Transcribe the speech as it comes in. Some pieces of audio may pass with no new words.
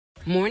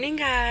Morning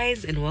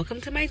guys, and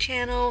welcome to my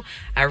channel.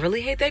 I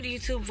really hate that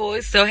YouTube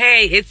voice. So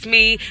hey, it's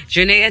me,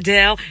 Gernae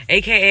Adele,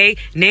 aka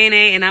Nene,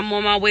 and I'm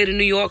on my way to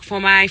New York for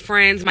my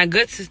friends, my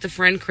good sister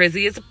friend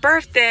Krizia's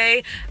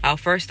birthday. Our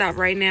first stop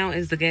right now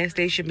is the gas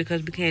station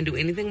because we can't do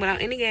anything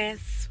without any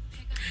gas.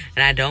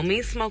 And I don't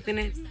mean smoking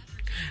it.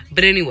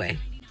 But anyway,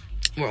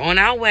 we're on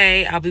our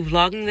way. I'll be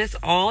vlogging this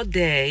all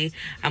day.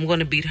 I'm going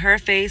to beat her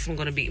face. I'm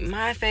going to beat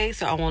my face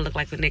so I won't look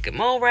like a naked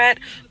mole rat.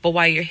 But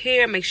while you're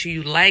here, make sure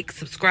you like,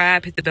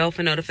 subscribe, hit the bell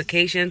for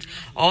notifications.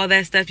 All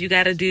that stuff you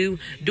got to do.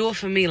 Do it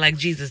for me like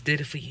Jesus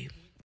did it for you.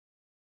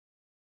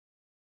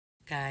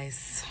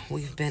 Guys,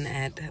 we've been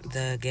at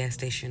the gas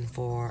station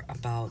for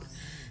about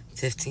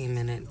 15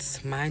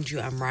 minutes. Mind you,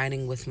 I'm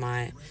riding with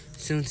my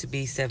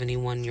soon-to-be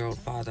 71-year-old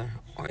father.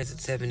 Or is it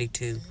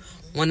 72?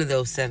 One of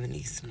those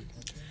 70s.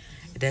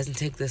 It doesn't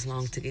take this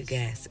long to get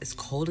gas. It's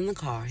cold in the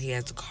car. He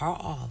has the car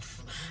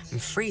off. I'm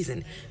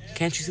freezing.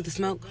 Can't you see the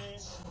smoke?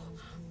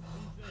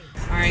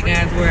 Alright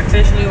guys, we're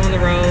officially on the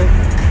road.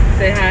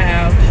 Say hi,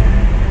 Ouch.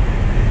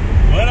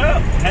 What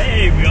up?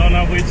 Hey, we on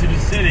our way to the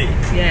city.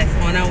 Yes,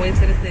 on our way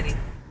to the city.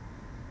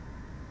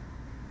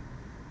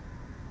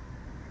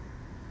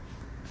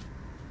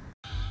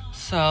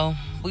 So,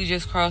 we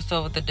just crossed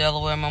over the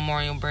Delaware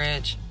Memorial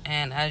Bridge.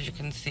 And as you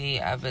can see,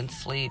 I've been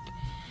asleep.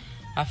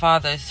 My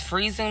father is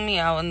freezing me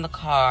out in the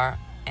car,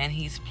 and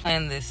he's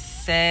playing this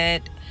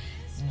sad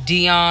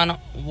Dionne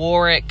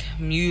Warwick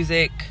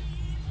music.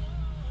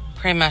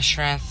 Pray my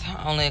strength.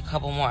 Only a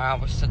couple more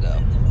hours to go.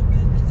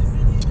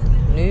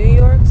 New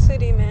York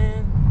City,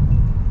 man.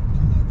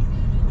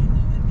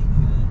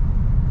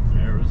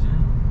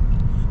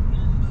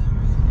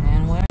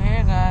 And we're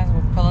here, guys.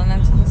 We're pulling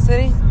into the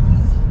city.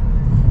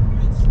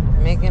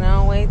 Making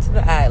our way to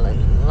the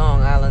island.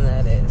 Long Island,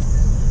 that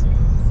is.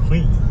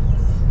 Queen.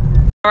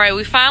 All right,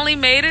 we finally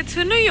made it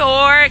to New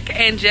York,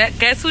 and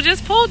guess who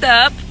just pulled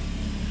up?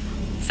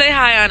 Say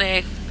hi, on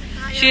A.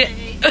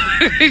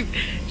 Hi,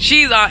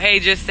 she's on A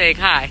just saying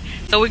hi.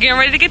 So we're getting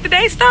ready to get the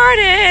day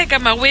started.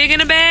 Got my wig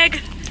in the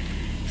bag.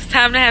 It's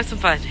time to have some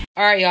fun.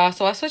 All right, y'all.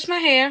 So I switched my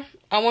hair.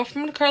 I went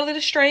from the curly to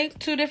straight,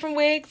 2 different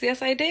wigs.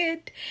 Yes, I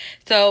did.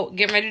 So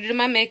getting ready to do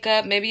my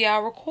makeup. Maybe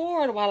I'll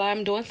record while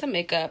I'm doing some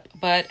makeup.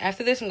 But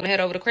after this, I'm going to head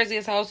over to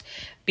Krizia's house,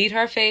 beat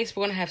her face.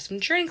 We're going to have some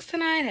drinks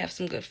tonight, have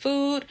some good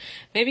food.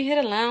 Maybe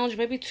hit a lounge,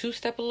 maybe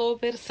two-step a little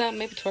bit or something,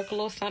 maybe twerk a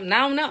little something. I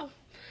don't know.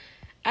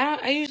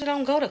 I usually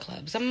don't go to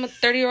clubs. I'm a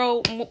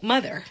 30-year-old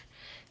mother.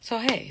 So,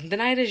 hey, the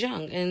night is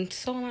young, and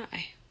so am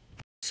I.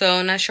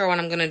 So, not sure what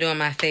I'm going to do on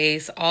my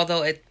face.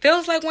 Although it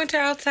feels like winter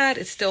outside,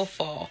 it's still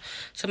fall.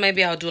 So,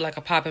 maybe I'll do like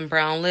a popping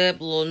brown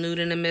lip, a little nude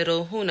in the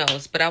middle. Who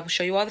knows? But I will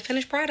show you all the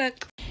finished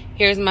product.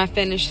 Here's my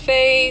finished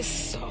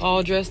face.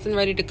 All dressed and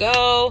ready to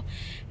go.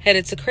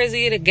 Headed to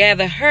Krizia to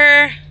gather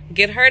her.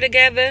 Get her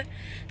together.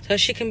 So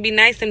she can be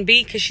nice and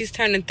beat because she's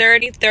turning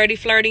 30. 30,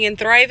 flirty, and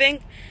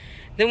thriving.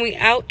 Then we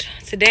out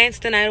to dance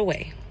the night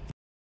away.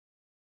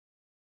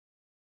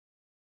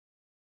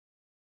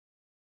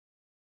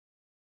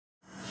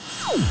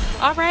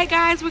 All right,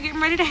 guys, we're getting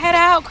ready to head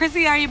out.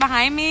 Krizia, are you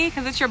behind me?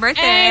 Because it's your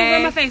birthday. Hey,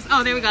 where's my face?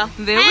 Oh, there we go.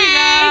 There we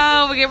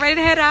go. We're getting ready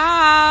to head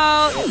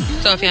out.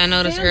 So if y'all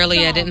noticed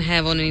earlier, I didn't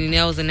have on any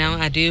nails, and now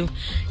I do.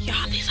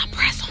 Y'all, these are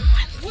press-ons.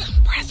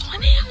 Some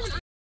press-on nails.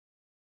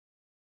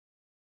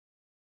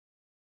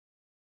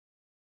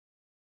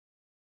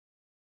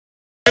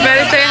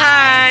 Everybody say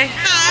hi.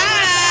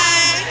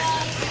 Hi.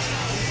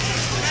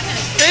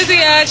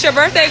 Krizia, it's your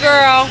birthday,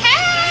 girl. Hey.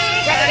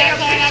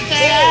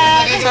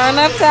 Turn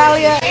up,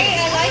 Talia. Hey,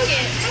 I like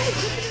it.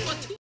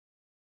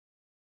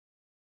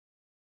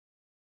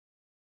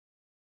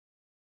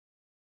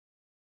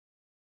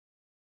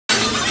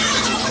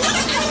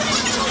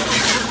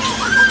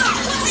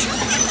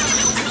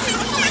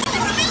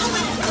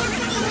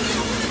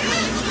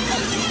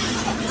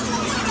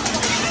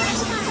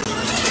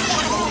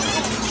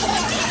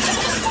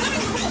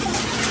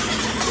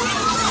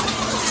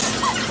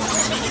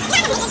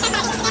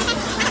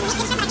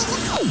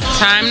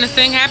 Time to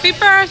sing happy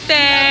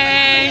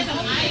birthday. I'm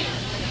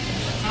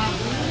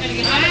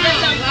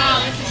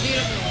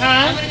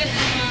gonna get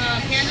some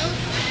candles.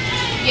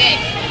 Yay.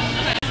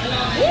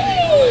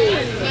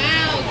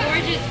 Wow,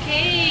 gorgeous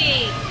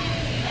cake.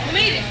 Who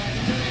made it?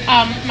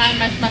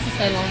 My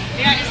sister-in-law.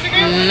 Yeah,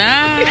 Instagram.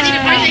 Nice. I need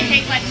a birthday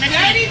cake like next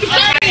week.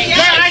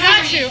 I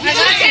got you. I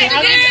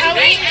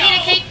need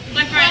a cake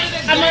like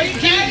Friday.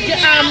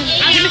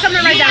 Give me something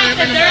to write down.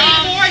 30,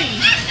 40.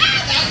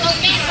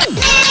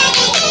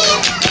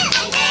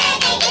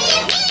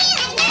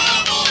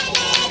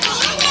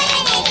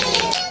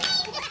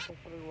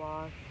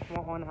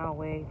 We're on our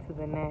way to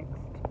the next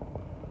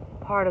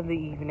part of the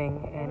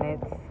evening, and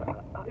it's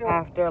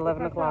after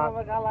 11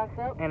 o'clock,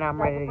 and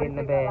I'm ready to get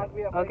into bed.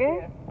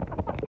 Okay?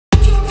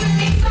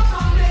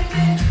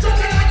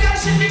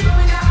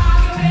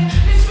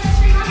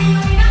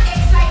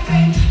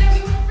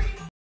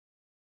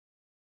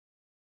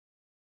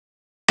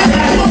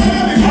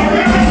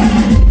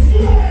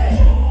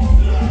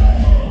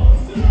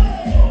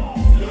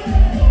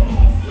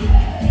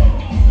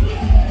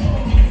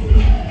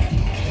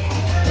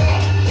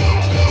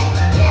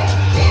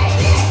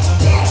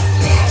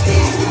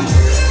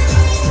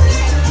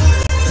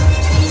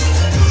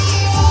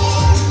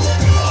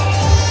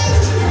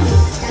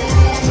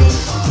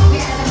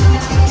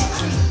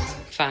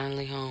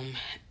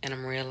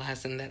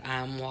 realizing that I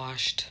am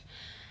washed.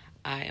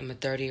 I am a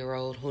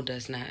 30-year-old who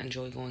does not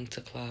enjoy going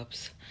to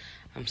clubs.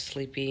 I'm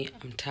sleepy,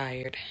 I'm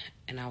tired,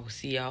 and I will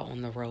see y'all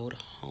on the road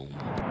home.